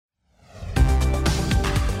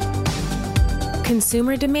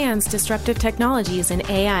Consumer demands, disruptive technologies, and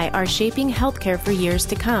AI are shaping healthcare for years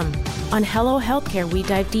to come. On Hello Healthcare, we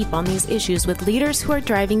dive deep on these issues with leaders who are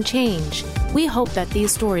driving change. We hope that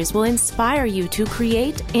these stories will inspire you to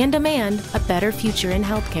create and demand a better future in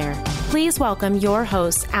healthcare. Please welcome your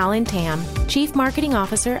host, Alan Tam, Chief Marketing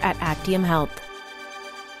Officer at Actium Health.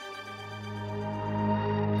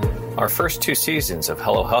 Our first 2 seasons of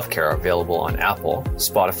Hello Healthcare are available on Apple,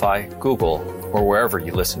 Spotify, Google, or wherever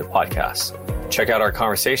you listen to podcasts. Check out our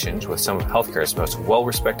conversations with some of healthcare's most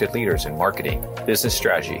well-respected leaders in marketing, business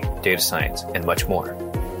strategy, data science, and much more.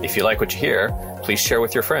 If you like what you hear, please share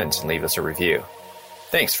with your friends and leave us a review.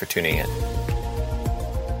 Thanks for tuning in.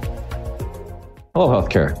 Hello,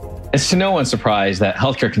 healthcare. It's to no one's surprise that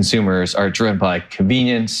healthcare consumers are driven by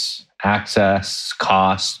convenience, access,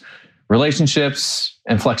 cost, relationships,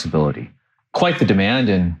 and flexibility. Quite the demand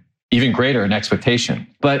and even greater an expectation.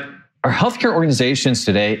 But are healthcare organizations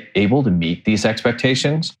today able to meet these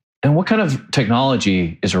expectations? And what kind of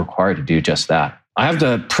technology is required to do just that? I have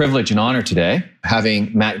the privilege and honor today having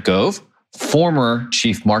Matt Gove, former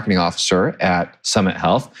Chief Marketing Officer at Summit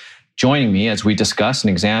Health, joining me as we discuss and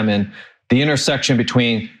examine the intersection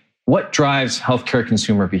between what drives healthcare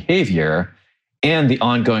consumer behavior and the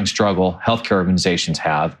ongoing struggle healthcare organizations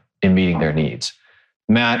have in meeting their needs.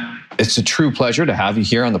 Matt, it's a true pleasure to have you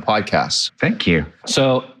here on the podcast. Thank you.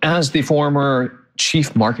 So, as the former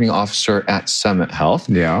Chief Marketing Officer at Summit Health,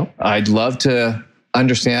 I'd love to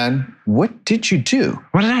understand, what did you do?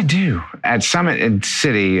 What did I do? At Summit and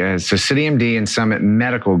City, so CityMD and Summit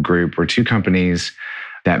Medical Group were 2 companies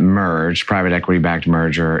that merged, private equity-backed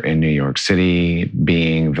merger in New York City,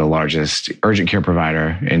 being the largest urgent care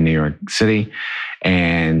provider in New York City,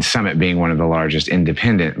 and Summit being one of the largest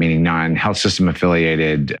independent, meaning non-health system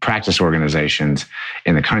affiliated practice organizations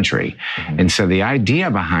in the country. And so the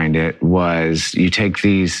idea behind it was you take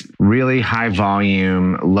these really high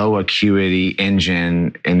volume, low acuity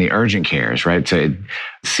engine in the urgent cares, right? So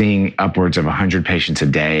seeing upwards of 100 patients a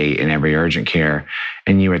day in every urgent care,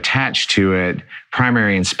 and you attach to it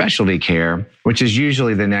primary and specialty care, which is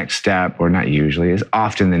usually the next step, or not usually, is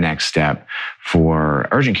often the next step for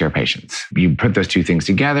urgent care patients. You put those 2 things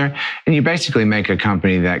together, and you basically make a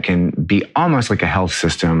company that can be almost like a health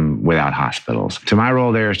system without hospitals. So my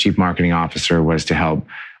role there as Chief Marketing Officer was to help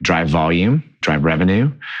drive volume, drive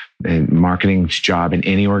revenue. And marketing's job in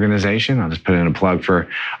any organization, I'll just put in a plug for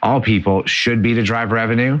all people, should be to drive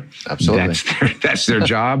revenue. Absolutely. That's their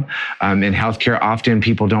job. In healthcare, often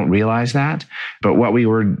people don't realize that. But what we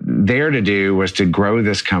were there to do was to grow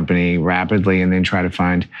this company rapidly and then try to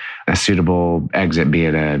find a suitable exit, be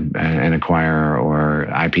it an acquirer or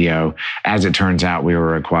IPO. As it turns out, we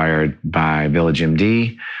were acquired by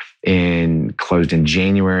VillageMD closed in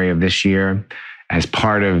January of this year. As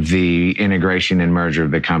part of the integration and merger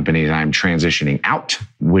of the companies, I'm transitioning out,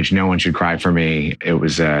 which no one should cry for me. It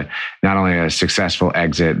was not only a successful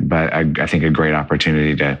exit, but I think a great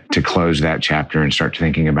opportunity to close that chapter and start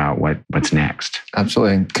thinking about what's next.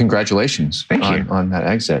 Absolutely. And congratulations on that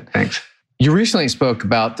exit. Thanks. You recently spoke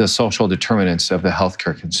about the social determinants of the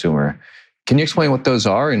healthcare consumer. Can you explain what those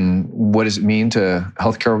are and what does it mean to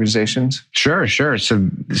healthcare organizations? Sure. So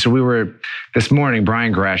we were, this morning,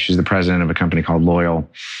 Brian Gresh is the president of a company called Loyal,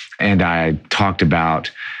 and I talked about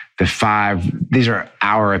the 5, these are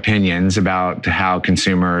our opinions about how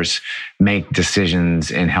consumers make decisions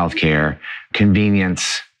in healthcare: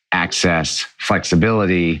 convenience, access,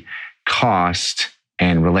 flexibility, cost,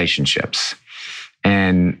 and relationships.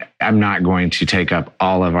 And I'm not going to take up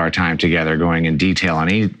all of our time together going in detail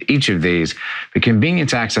on each of these. But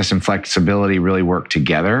convenience, access, and flexibility really work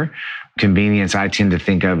together. Convenience, I tend to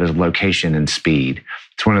think of as location and speed.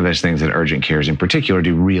 It's one of those things that urgent cares in particular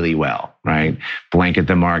do really well, right? Blanket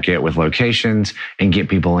the market with locations and get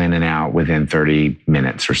people in and out within 30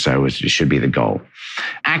 minutes or so, which should be the goal.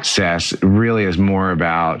 Access really is more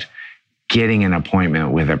about getting an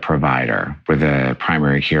appointment with a provider, with a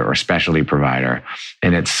primary care or specialty provider.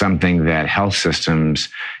 And it's something that health systems,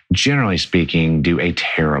 generally speaking, do a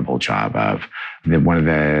terrible job of. One of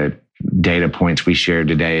the data points we shared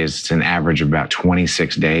today is it's an average of about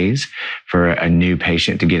 26 days for a new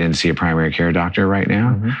patient to get in to see a primary care doctor right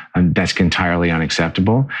now. That's entirely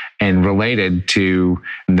unacceptable and related to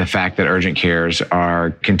the fact that urgent cares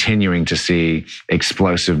are continuing to see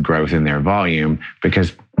explosive growth in their volume,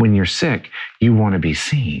 because when you're sick, you want to be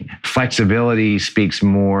seen. Flexibility speaks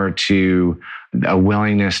more to a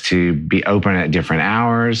willingness to be open at different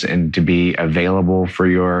hours and to be available for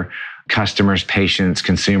your customers, patients,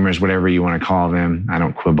 consumers, whatever you want to call them. I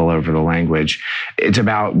don't quibble over the language. It's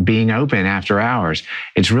about being open after hours.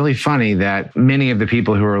 It's really funny that many of the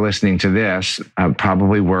people who are listening to this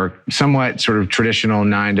probably work somewhat sort of traditional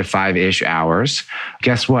 9 to 5-ish hours.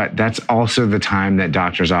 Guess what? That's also the time that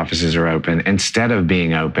doctors' offices are open. Instead of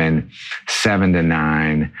being open 7 to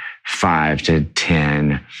 9, 5 to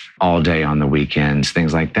 10, all day on the weekends,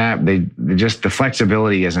 things like that. They just, the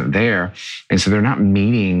flexibility isn't there. And so they're not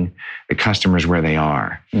meeting the customers where they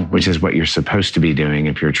are, which is what you're supposed to be doing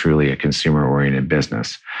if you're truly a consumer-oriented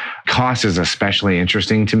business. Cost is especially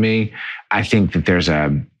interesting to me. I think that there's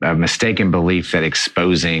a mistaken belief that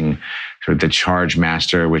exposing sort of the charge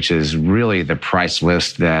master, which is really the price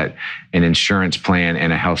list that an insurance plan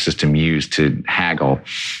and a health system use to haggle,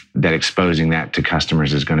 that exposing that to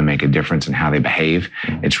customers is going to make a difference in how they behave.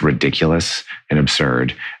 It's ridiculous and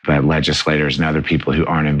absurd, but legislators and other people who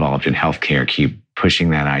aren't involved in healthcare keep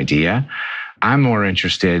pushing that idea. I'm more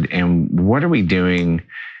interested in what are we doing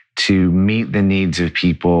to meet the needs of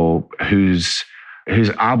people whose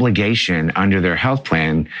obligation under their health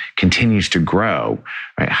plan continues to grow.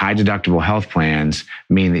 Right? High deductible health plans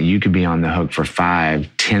mean that you could be on the hook for $5,000,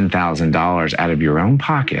 $10,000 out of your own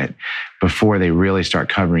pocket before they really start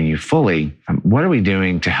covering you fully. What are we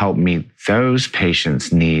doing to help meet those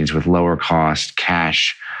patients' needs with lower cost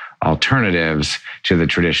cash alternatives to the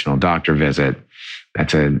traditional doctor visit? I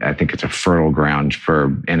think it's a fertile ground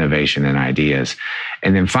for innovation and ideas.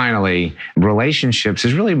 And then finally, relationships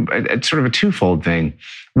is really it's sort of a twofold thing.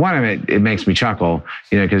 One of it makes me chuckle,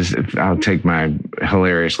 because I'll take my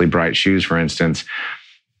hilariously bright shoes, for instance.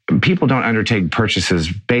 People don't undertake purchases,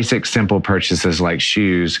 basic, simple purchases like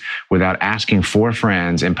shoes, without asking 4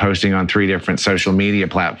 friends and posting on 3 different social media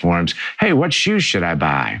platforms, hey, what shoes should I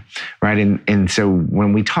buy? Right? And so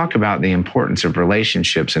when we talk about the importance of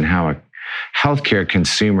relationships and how a healthcare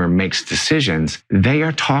consumer makes decisions, they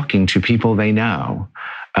are talking to people they know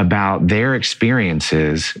about their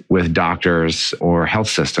experiences with doctors or health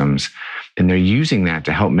systems, and they're using that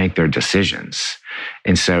to help make their decisions.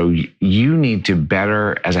 And so you need to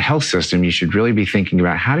better, as a health system, you should really be thinking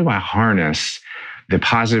about how do I harness the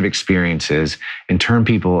positive experiences and turn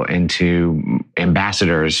people into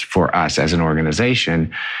ambassadors for us as an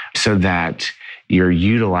organization so that you're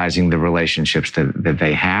utilizing the relationships that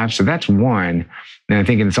they have. So that's one. And I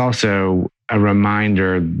think it's also a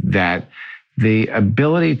reminder that the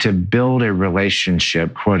ability to build a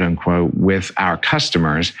relationship, quote unquote, with our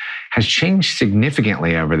customers has changed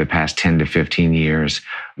significantly over the past 10 to 15 years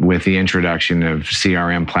with the introduction of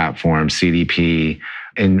CRM platforms, CDP,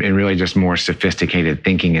 and really just more sophisticated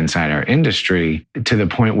thinking inside our industry, to the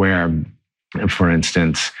point where, for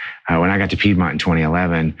instance, when I got to Piedmont in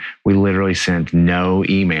 2011, we literally sent no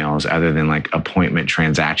emails other than like appointment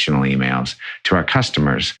transactional emails to our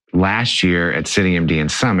customers. Last year at CityMD and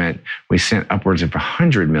Summit, we sent upwards of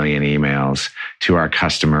 100 million emails to our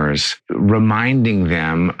customers, reminding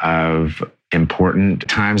them of important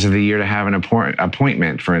times of the year to have an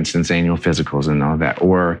appointment, for instance, annual physicals and all that,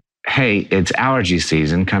 or hey, it's allergy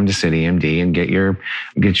season, come to CityMD and get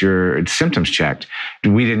your symptoms checked.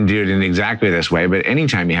 We didn't do it in exactly this way, but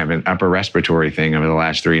anytime you have an upper respiratory thing over the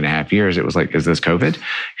last 3.5 years, it was like, is this COVID?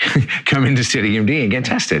 Come into CityMD and get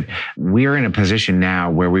tested. We're in a position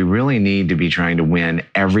now where we really need to be trying to win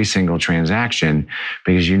every single transaction,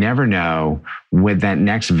 because you never know when that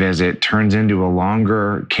next visit turns into a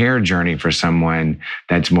longer care journey for someone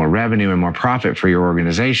that's more revenue and more profit for your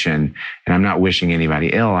organization. And I'm not wishing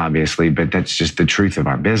anybody ill, obviously, but that's just the truth of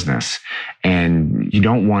our business. And you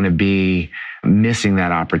don't want to be missing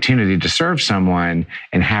that opportunity to serve someone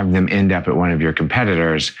and have them end up at one of your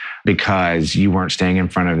competitors because you weren't staying in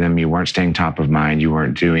front of them, you weren't staying top of mind, you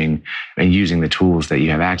weren't doing and using the tools that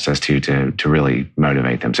you have access to really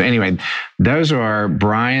motivate them. So anyway, those are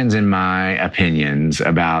Brian's and my opinions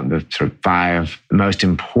about the sort of 5 most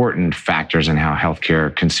important factors in how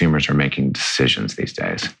healthcare consumers are making decisions these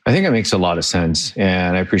days. I think it makes a lot of sense.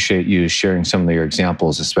 And I appreciate you sharing some of your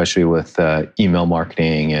examples, especially with email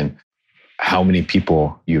marketing and how many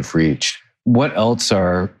people you've reached. What else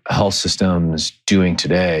are health systems doing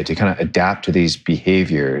today to kind of adapt to these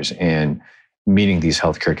behaviors and meeting these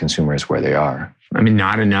healthcare consumers where they are? I mean,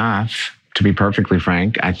 not enough, to be perfectly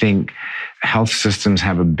frank. I think health systems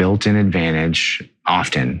have a built-in advantage,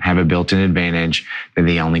 often have a built-in advantage. They're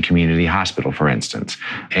the only community hospital, for instance.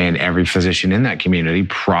 And every physician in that community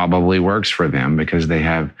probably works for them because they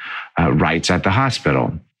have rights at the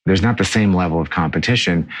hospital. There's not the same level of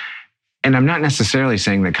competition. And I'm not necessarily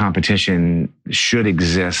saying that competition should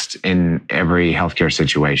exist in every healthcare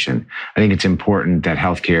situation. I think it's important that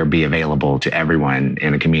healthcare be available to everyone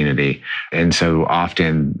in a community. And so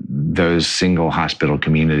often those single hospital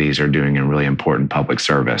communities are doing a really important public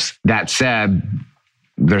service. That said,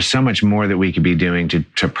 there's so much more that we could be doing to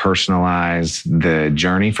personalize the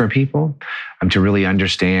journey for people, to really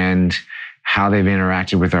understand how they've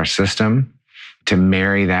interacted with our system, to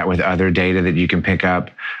marry that with other data that you can pick up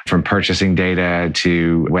from purchasing data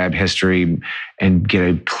to web history and get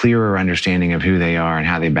a clearer understanding of who they are and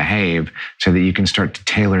how they behave so that you can start to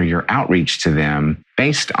tailor your outreach to them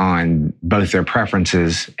based on both their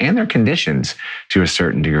preferences and their conditions to a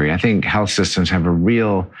certain degree. I think health systems have a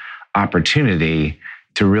real opportunity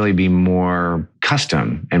to really be more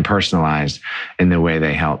custom and personalized in the way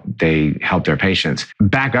they help their patients.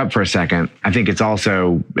 Back up for a second. I think it's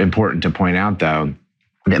also important to point out, though,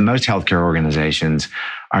 that most healthcare organizations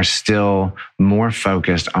are still more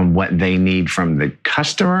focused on what they need from the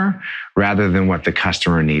customer rather than what the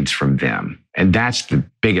customer needs from them. And that's the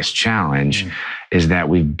biggest challenge, is that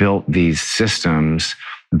we've built these systems,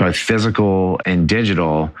 both physical and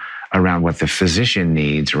digital, around what the physician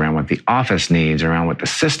needs, around what the office needs, around what the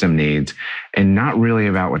system needs, and not really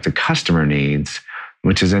about what the customer needs,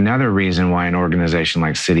 which is another reason why an organization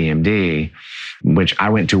like CityMD, which I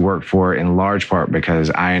went to work for in large part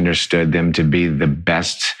because I understood them to be the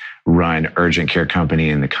best run urgent care company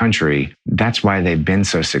in the country. That's why they've been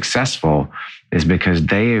so successful, is because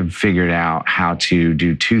they have figured out how to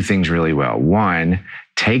do two things really well. One,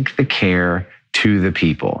 take the care to the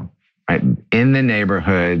people. Right? In the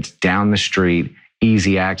neighborhoods, down the street,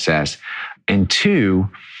 easy access. And two,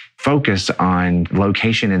 focus on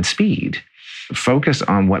location and speed. Focus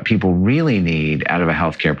on what people really need out of a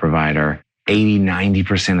healthcare provider.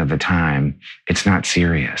 80-90% of the time, it's not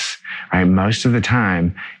serious, right? Most of the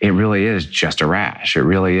time, it really is just a rash. It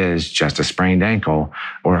really is just a sprained ankle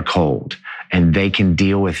or a cold. And they can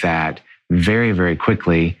deal with that very, very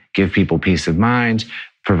quickly, give people peace of mind,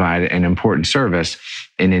 provide an important service,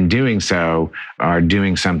 and in doing so, are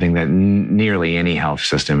doing something that nearly any health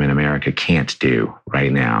system in America can't do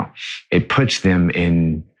right now. It puts them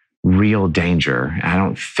in real danger. I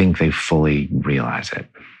don't think they fully realize it.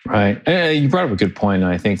 Right. You brought up a good point,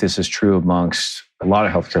 and I think this is true amongst a lot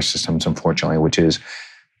of healthcare systems, unfortunately, which is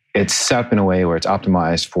it's set up in a way where it's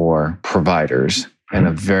optimized for providers and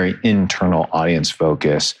a very internal audience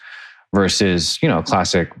focus versus,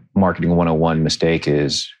 classic marketing 101 mistake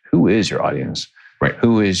is, who is your audience? Right.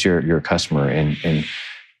 Who is your customer? And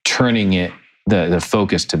turning it, the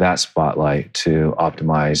focus to that spotlight to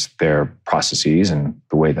optimize their processes and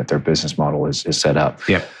the way that their business model is set up.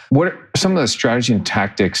 Yep. What are some of the strategy and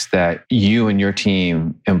tactics that you and your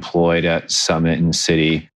team employed at Summit and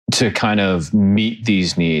City to kind of meet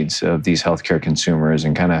these needs of these healthcare consumers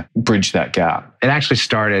and kind of bridge that gap? It actually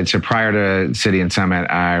started, so prior to City and Summit,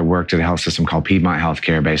 I worked at a health system called Piedmont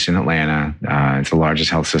Healthcare based in Atlanta. It's the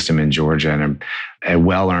largest health system in Georgia and a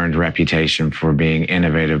well-earned reputation for being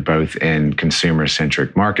innovative, both in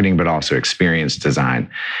consumer-centric marketing, but also experience design.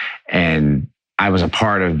 And I was a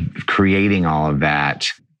part of creating all of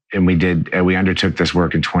that. And we undertook this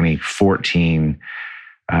work in 2014,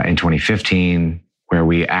 in 2015, where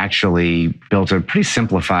we actually built a pretty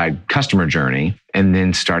simplified customer journey and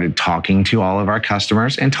then started talking to all of our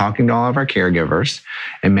customers and talking to all of our caregivers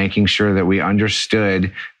and making sure that we understood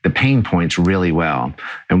the pain points really well.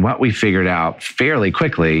 And what we figured out fairly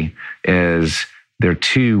quickly is there are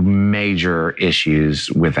two major issues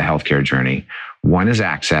with the healthcare journey. One is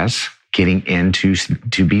access, getting in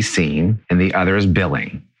to be seen, and the other is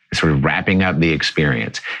billing, sort of wrapping up the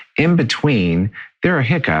experience. In between, there are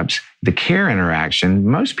hiccups. The care interaction,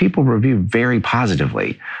 most people review very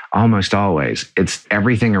positively, almost always. It's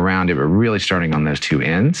everything around it, but really starting on those two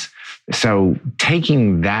ends. So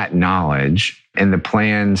taking that knowledge and the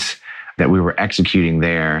plans that we were executing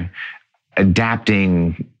there,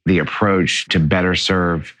 adapting the approach to better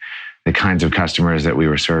serve the kinds of customers that we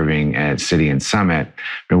were serving at City and Summit.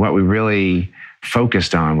 But what we really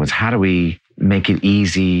focused on was, how do we make it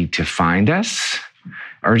easy to find us?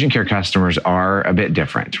 Urgent care customers are a bit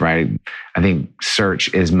different, right? I think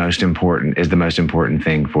search is the most important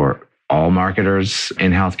thing for all marketers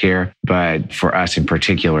in healthcare. But for us in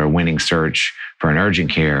particular, winning search for an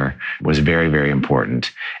urgent care was very, very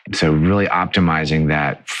important. So really optimizing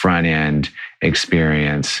that front end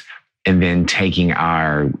experience, and then taking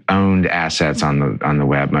our owned assets on the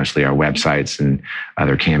web, mostly our websites and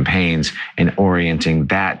other campaigns, and orienting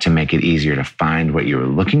that to make it easier to find what you were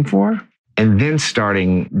looking for. And then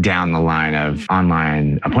starting down the line of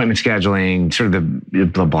online appointment scheduling, sort of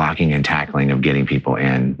the blocking and tackling of getting people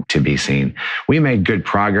in to be seen. We made good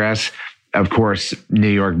progress. Of course, New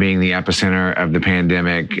York being the epicenter of the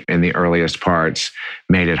pandemic in the earliest parts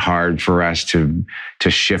made it hard for us to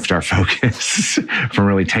shift our focus from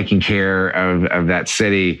really taking care of that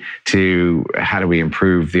city to how do we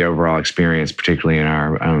improve the overall experience, particularly in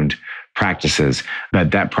our owned practices.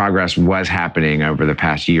 But that progress was happening over the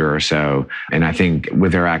past year or so. And I think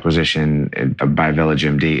with their acquisition by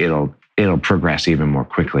VillageMD, it'll progress even more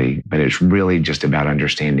quickly. But it's really just about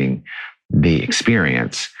understanding the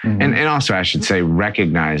experience. Mm-hmm. And also, I should say,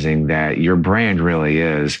 recognizing that your brand really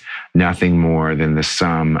is nothing more than the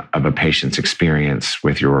sum of a patient's experience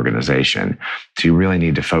with your organization. So you really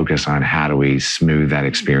need to focus on how do we smooth that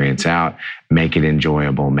experience out, make it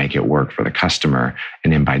enjoyable, make it work for the customer.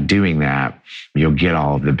 And then by doing that, you'll get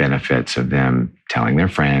all of the benefits of them telling their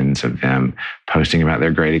friends, of them posting about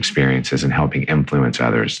their great experiences and helping influence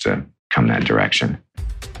others to come that direction.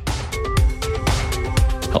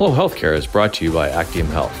 Hello Healthcare is brought to you by Actium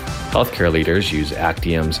Health. Healthcare leaders use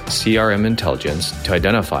Actium's CRM intelligence to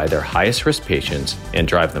identify their highest risk patients and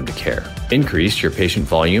drive them to care. Increase your patient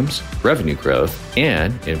volumes, revenue growth,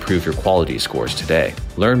 and improve your quality scores today.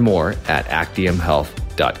 Learn more at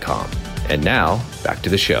actiumhealth.com. And now, back to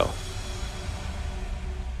the show.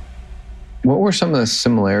 What were some of the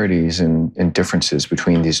similarities and differences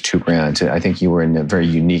between these two brands? I think you were in a very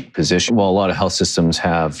unique position. Well, a lot of health systems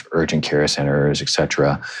have urgent care centers, et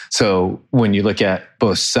cetera. So when you look at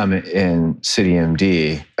both Summit and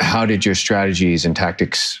CityMD, how did your strategies and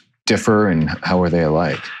tactics differ and how were they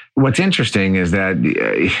alike? What's interesting is that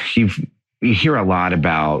you hear a lot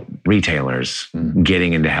about retailers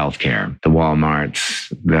getting into healthcare, the Walmarts,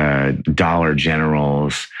 the Dollar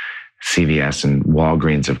Generals, CVS and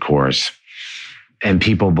Walgreens, of course. And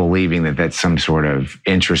people believing that that's some sort of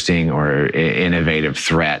interesting or innovative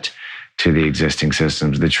threat to the existing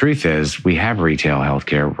systems. The truth is we have retail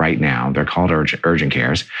healthcare right now. They're called urgent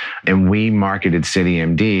cares. And we marketed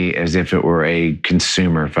CityMD as if it were a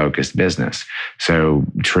consumer-focused business. So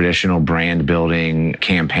traditional brand building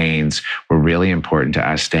campaigns were really important to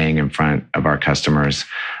us, staying in front of our customers,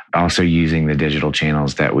 also using the digital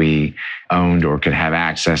channels that we owned or could have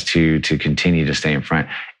access to continue to stay in front.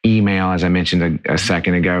 Email, as I mentioned a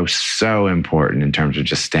second ago, so important in terms of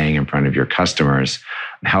just staying in front of your customers.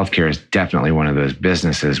 Healthcare is definitely one of those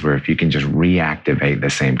businesses where if you can just reactivate the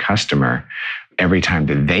same customer every time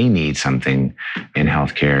that they need something in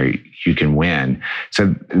healthcare, you can win.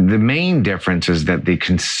 So the main difference is that the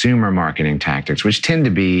consumer marketing tactics, which tend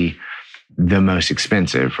to be the most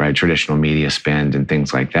expensive, right? Traditional media spend and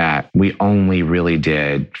things like that, we only really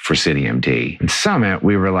did for CityMD. In Summit,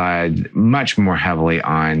 we relied much more heavily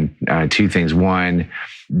on two things. One,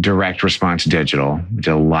 direct response digital. We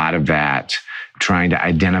did a lot of that, trying to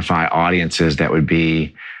identify audiences that would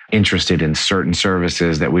be interested in certain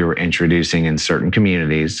services that we were introducing in certain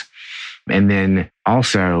communities. And then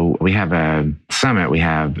also we have they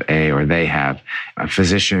have a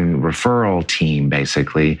physician referral team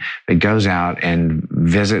basically that goes out and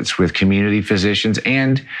visits with community physicians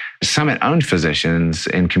and Summit-owned physicians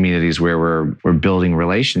in communities where we're building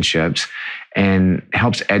relationships and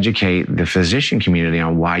helps educate the physician community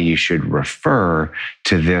on why you should refer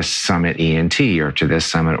to this Summit ENT or to this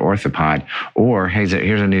Summit orthopod, or hey,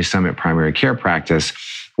 here's a new Summit primary care practice.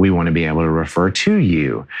 We want to be able to refer to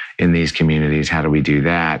you in these communities. How do we do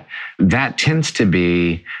that? That tends to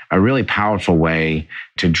be a really powerful way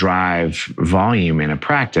to drive volume in a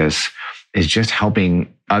practice, is just helping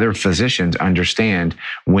other physicians understand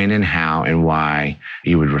when and how and why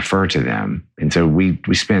you would refer to them. And so we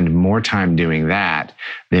spend more time doing that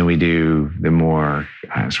than we do the more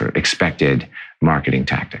sort of expected marketing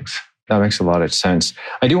tactics. That makes a lot of sense.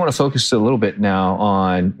 I do want to focus a little bit now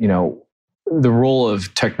on, the role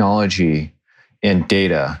of technology and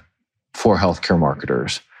data for healthcare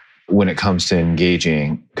marketers when it comes to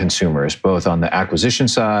engaging consumers, both on the acquisition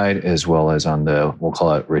side as well as on the, we'll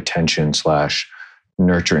call it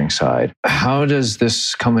retention/nurturing side. How does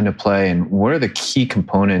this come into play, and what are the key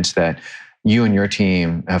components that you and your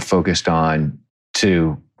team have focused on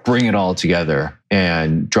to bring it all together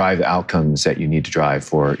and drive the outcomes that you need to drive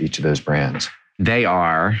for each of those brands? They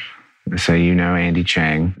are, so Andy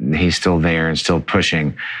Chang, he's still there and still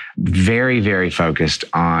pushing, very, very focused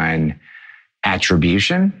on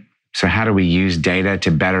attribution. So how do we use data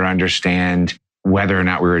to better understand whether or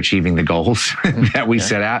not we're achieving the goals that we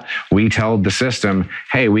set out? We told the system,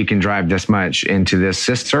 hey, we can drive this much into this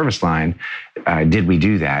service line. Did we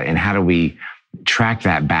do that? And how do we track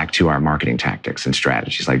that back to our marketing tactics and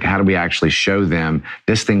strategies. Like, how do we actually show them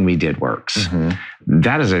this thing we did works?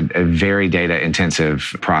 That is a very data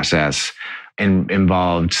intensive process, and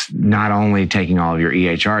involved not only taking all of your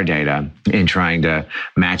EHR data and trying to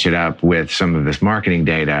match it up with some of this marketing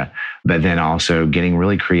data, but then also getting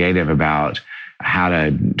really creative about how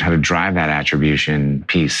to drive that attribution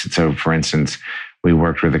piece. So for instance, we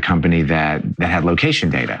worked with a company that had location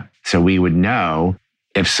data. So we would know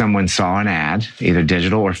if someone saw an ad, either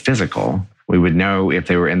digital or physical, we would know if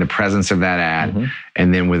they were in the presence of that ad,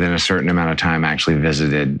 and then within a certain amount of time actually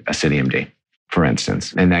visited a CityMD, for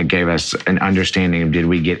instance. And that gave us an understanding of, did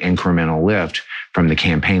we get incremental lift from the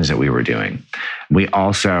campaigns that we were doing? We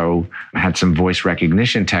also had some voice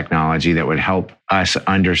recognition technology that would help us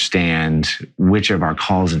understand which of our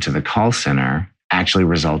calls into the call center actually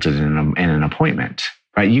resulted in an appointment,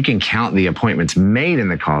 right? You can count the appointments made in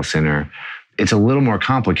the call center. It's a little more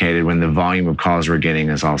complicated when the volume of calls we're getting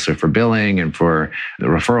is also for billing and for the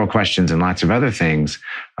referral questions and lots of other things.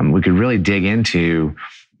 We could really dig into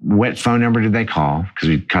what phone number did they call, because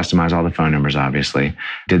we customize all the phone numbers, obviously.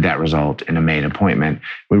 Did that result in a made appointment?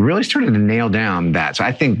 We really started to nail down that. So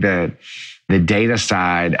I think the data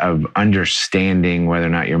side of understanding whether or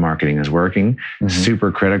not your marketing is working,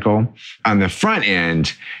 super critical. On the front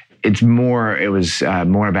end, it was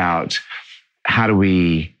more about how do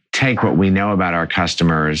we take what we know about our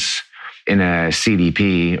customers in a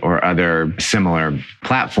CDP or other similar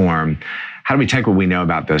platform. How do we take what we know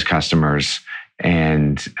about those customers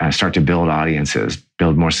and start to build audiences,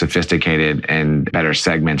 build more sophisticated and better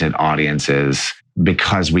segmented audiences,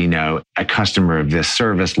 because we know a customer of this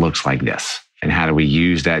service looks like this? And how do we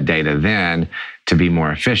use that data then to be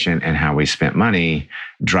more efficient in how we spent money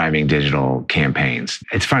driving digital campaigns?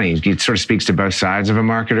 It's funny, it sort of speaks to both sides of a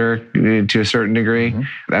marketer to a certain degree.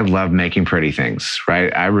 I love making pretty things,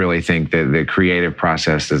 right? I really think that the creative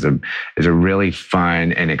process is a really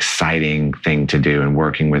fun and exciting thing to do, and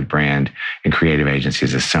working with brand and creative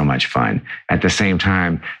agencies is so much fun. At the same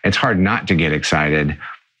time, it's hard not to get excited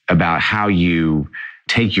about how you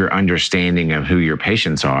take your understanding of who your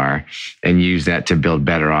patients are and use that to build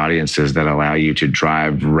better audiences that allow you to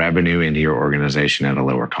drive revenue into your organization at a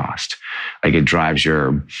lower cost. Like, it drives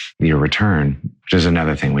your return, which is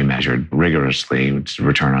another thing we measured rigorously, which is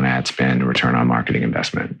return on ad spend, return on marketing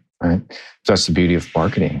investment. Right. So that's the beauty of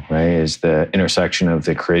marketing, right? Is the intersection of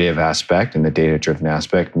the creative aspect and the data-driven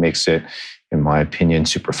aspect makes it, in my opinion,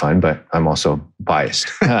 super fun, but I'm also biased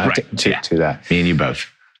to that. Me and you both.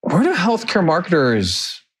 Where do healthcare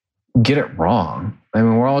marketers get it wrong? I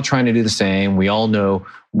mean, we're all trying to do the same. We all know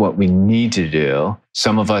what we need to do.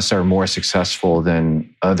 Some of us are more successful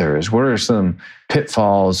than others. What are some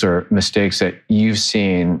pitfalls or mistakes that you've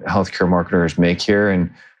seen healthcare marketers make here, and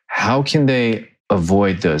how can they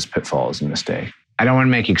avoid those pitfalls and mistakes? I don't want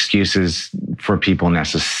to make excuses for people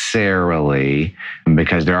necessarily,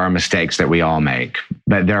 because there are mistakes that we all make,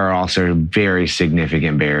 but there are also very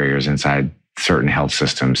significant barriers inside certain health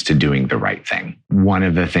systems to doing the right thing. One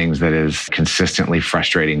of the things that is consistently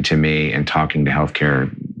frustrating to me in talking to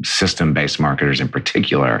healthcare system-based marketers in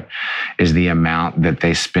particular is the amount that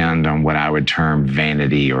they spend on what I would term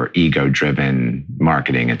vanity or ego-driven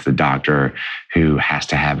marketing. It's the doctor who has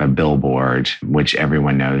to have a billboard, which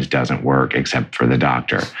everyone knows doesn't work except for the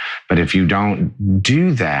doctor. But if you don't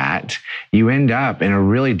do that, you end up in a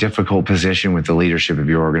really difficult position with the leadership of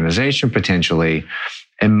your organization, potentially.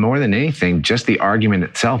 And more than anything, just the argument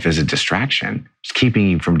itself is a distraction. It's keeping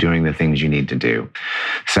you from doing the things you need to do.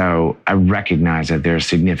 So I recognize that there are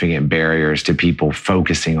significant barriers to people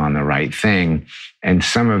focusing on the right thing. And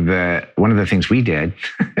one of the things we did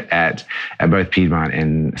at both Piedmont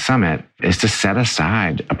and Summit is to set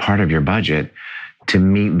aside a part of your budget to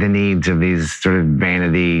meet the needs of these sort of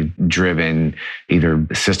vanity-driven either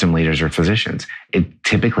system leaders or physicians. It's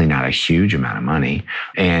typically not a huge amount of money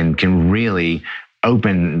and can really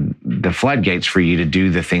open the floodgates for you to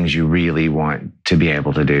do the things you really want to be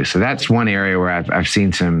able to do. So that's one area where I've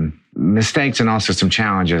seen some mistakes and also some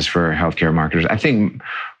challenges for healthcare marketers. I think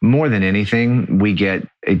more than anything, we get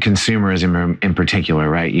consumerism in particular,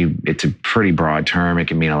 right? It's a pretty broad term. It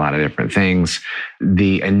can mean a lot of different things.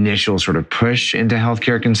 The initial sort of push into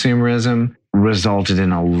healthcare consumerism resulted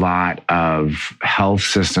in a lot of health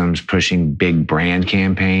systems pushing big brand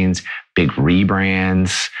campaigns, big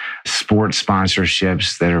rebrands, sports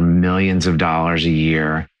sponsorships that are millions of dollars a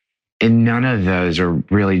year. And none of those are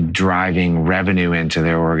really driving revenue into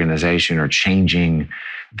their organization or changing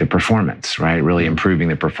the performance, right? Really improving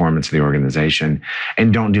the performance of the organization,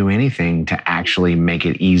 and don't do anything to actually make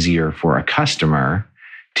it easier for a customer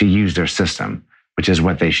to use their system, which is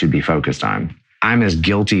what they should be focused on. I'm as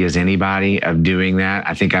guilty as anybody of doing that.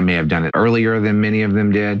 I think I may have done it earlier than many of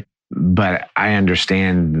them did, but I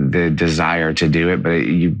understand the desire to do it. But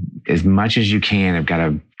you, as much as you can, have got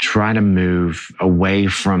to try to move away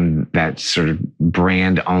from that sort of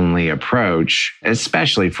brand-only approach,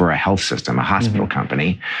 especially for a health system, a hospital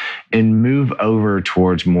company, and move over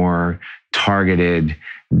towards more targeted,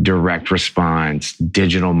 direct response,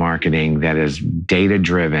 digital marketing that is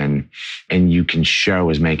data-driven and you can show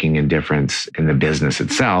is making a difference in the business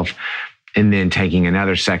itself. And then taking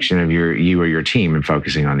another section of you or your team and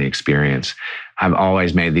focusing on the experience. I've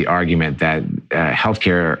always made the argument that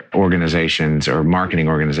healthcare organizations or marketing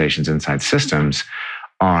organizations inside systems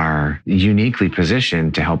are uniquely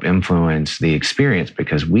positioned to help influence the experience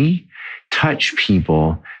because we touch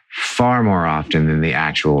people far more often than the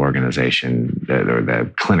actual organization or the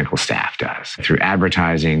clinical staff does. Through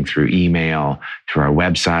advertising, through email, through our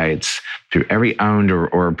websites, through every owned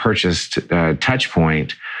or purchased touch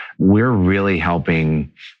point, we're really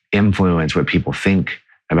helping influence what people think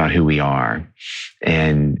about who we are.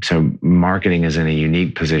 And so marketing is in a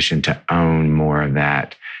unique position to own more of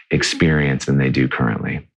that experience than they do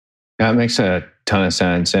currently. That makes a ton of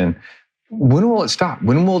sense. And when will it stop?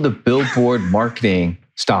 When will the billboard marketing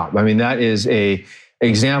stop? I mean, that is an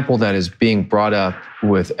example that is being brought up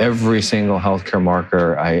with every single healthcare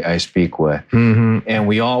marketer I speak with. And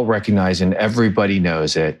we all recognize and everybody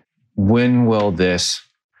knows it. When will this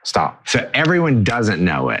stop? So everyone doesn't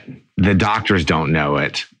know it. The doctors don't know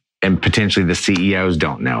it. And potentially the CEOs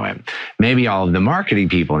don't know it. Maybe all of the marketing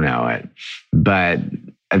people know it. But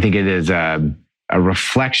I think it is a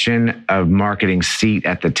reflection of marketing's seat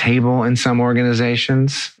at the table in some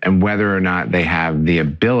organizations and whether or not they have the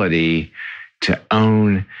ability to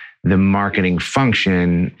own the marketing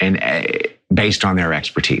function and based on their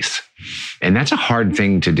expertise. And that's a hard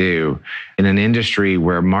thing to do in an industry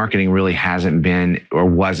where marketing really hasn't been or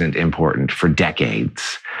wasn't important for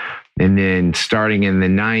decades. And then starting in the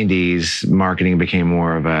 90s, marketing became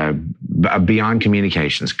more of a beyond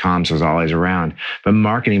communications. Comms was always around, but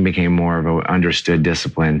marketing became more of an understood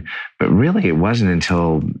discipline. But really, it wasn't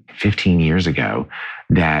until 15 years ago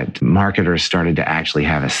that marketers started to actually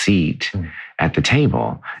have a seat at the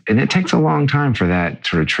table. And it takes a long time for that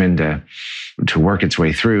sort of trend to work its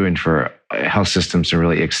way through and for health systems to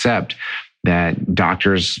really accept that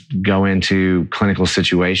doctors go into clinical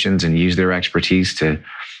situations and use their expertise to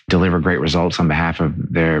deliver great results on behalf of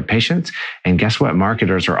their patients. And guess what?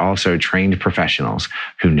 Marketers are also trained professionals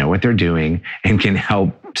who know what they're doing and can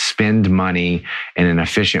help spend money in an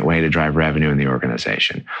efficient way to drive revenue in the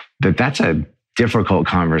organization. But that's a difficult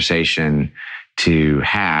conversation to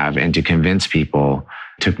have and to convince people.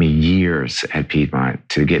 It took me years at Piedmont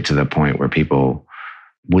to get to the point where people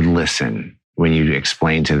would listen when you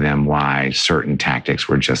explain to them why certain tactics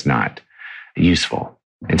were just not useful.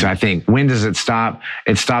 And so I think, when does it stop?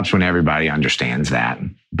 It stops when everybody understands that.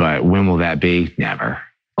 But when will that be? Never.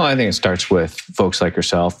 Well, I think it starts with folks like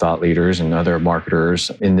yourself, thought leaders, and other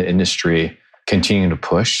marketers in the industry continuing to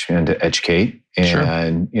push and to educate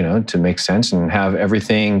and, to make sense and have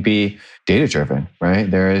everything be data-driven, right?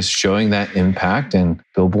 There is showing that impact, and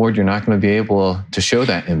billboard, you're not going to be able to show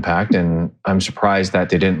that impact. And I'm surprised that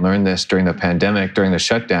they didn't learn this during the pandemic, during the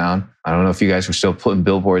shutdown. I don't know if you guys were still putting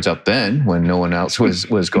billboards up then when no one else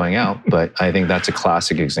was going out, but I think that's a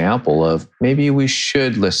classic example of maybe we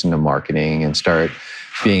should listen to marketing and start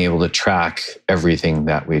being able to track everything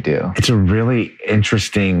that we do. It's a really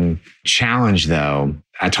interesting challenge, though.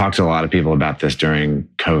 I talked to a lot of people about this during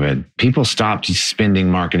COVID. People stopped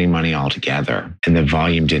spending marketing money altogether, and the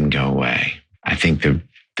volume didn't go away. I think the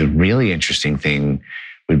really interesting thing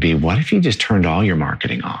would be, what if you just turned all your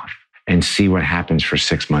marketing off and see what happens for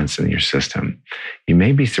 6 months in your system? You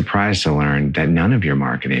may be surprised to learn that none of your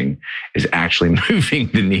marketing is actually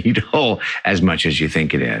moving the needle as much as you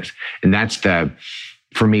think it is. And that's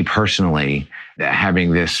for me personally,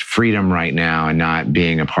 having this freedom right now and not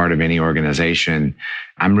being a part of any organization,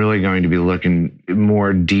 I'm really going to be looking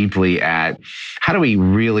more deeply at how do we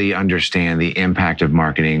really understand the impact of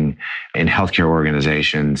marketing in healthcare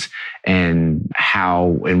organizations and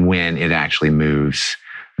how and when it actually moves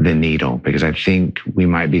the needle. Because I think we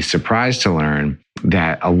might be surprised to learn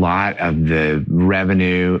that a lot of the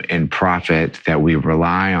revenue and profit that we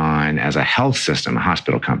rely on as a health system, a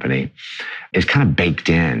hospital company, is kind of baked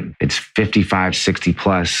in. It's 55, 60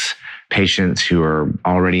 plus patients who are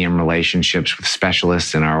already in relationships with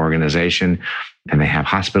specialists in our organization, and they have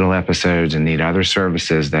hospital episodes and need other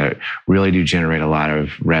services that really do generate a lot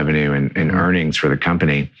of revenue and earnings for the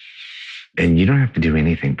company. And you don't have to do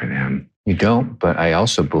anything for them. You don't, but I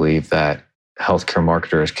also believe that healthcare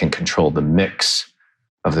marketers can control the mix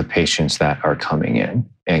of the patients that are coming in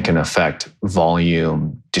and can affect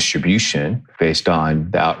volume distribution based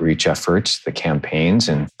on the outreach efforts, the campaigns,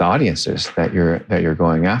 and the audiences that you're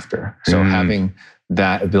going after. So having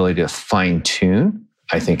that ability to fine tune,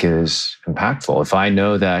 I think, is impactful. If I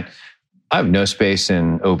know that I have no space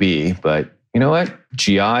in OB, but you know what?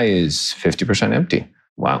 GI is 50% empty.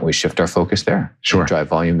 Why don't we shift our focus there? Sure. Drive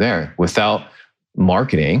volume there. Without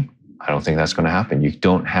marketing, I don't think that's going to happen. You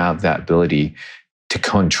don't have that ability to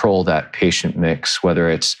control that patient mix, whether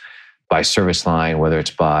it's by service line, whether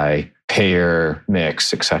it's by payer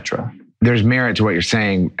mix, et cetera. There's merit to what you're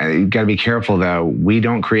saying. You've got to be careful, though. We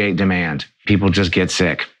don't create demand. People just get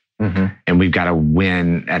sick. And we've got to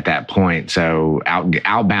win at that point. So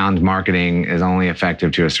outbound marketing is only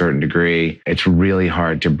effective to a certain degree. It's really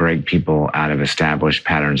hard to break people out of established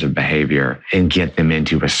patterns of behavior and get them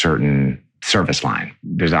into a certain service line.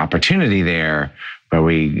 There's opportunity there, but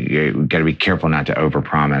we got to be careful not to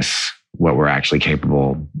overpromise what we're actually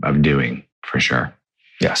capable of doing, for sure.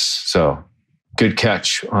 Yes. So good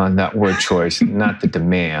catch on that word choice. Not the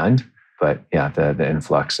demand, but yeah, the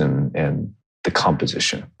influx and the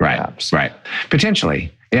composition, perhaps. Right.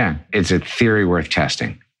 Potentially. Yeah. It's a theory worth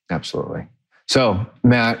testing. Absolutely. So,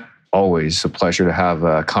 Matt, always a pleasure to have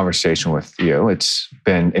a conversation with you. It's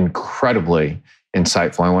been incredibly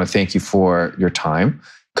insightful. I want to thank you for your time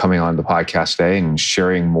coming on the podcast today and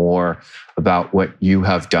sharing more about what you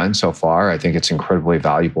have done so far. I think it's incredibly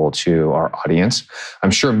valuable to our audience.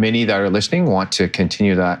 I'm sure many that are listening want to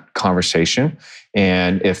continue that conversation.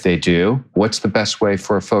 And if they do, what's the best way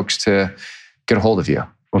for folks to get a hold of you?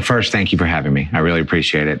 Well, first, thank you for having me. I really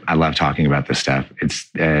appreciate it. I love talking about this stuff. It's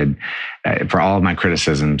for all of my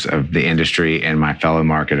criticisms of the industry and my fellow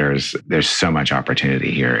marketers, there's so much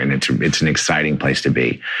opportunity here, and it's an exciting place to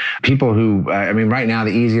be. People who, right now,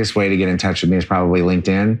 the easiest way to get in touch with me is probably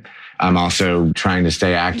LinkedIn. I'm also trying to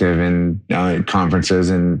stay active in conferences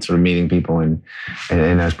and sort of meeting people in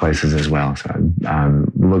those places as well. So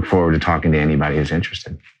look forward to talking to anybody who's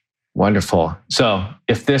interested. Wonderful. So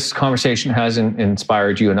if this conversation hasn't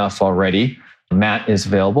inspired you enough already, Matt is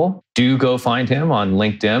available. Do go find him on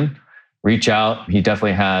LinkedIn. Reach out. He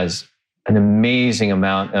definitely has an amazing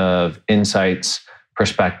amount of insights,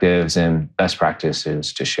 perspectives, and best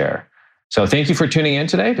practices to share. So thank you for tuning in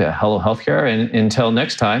today to Hello Healthcare. And until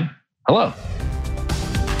next time, hello.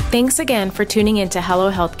 Thanks again for tuning in to Hello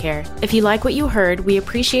Healthcare. If you like what you heard, we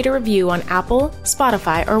appreciate a review on Apple,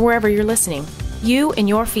 Spotify, or wherever you're listening. You and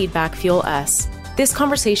your feedback fuel us. This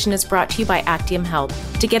conversation is brought to you by Actium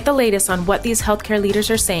Health. To get the latest on what these healthcare leaders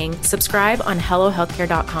are saying, subscribe on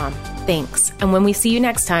HelloHealthcare.com. Thanks. And when we see you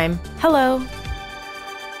next time, hello.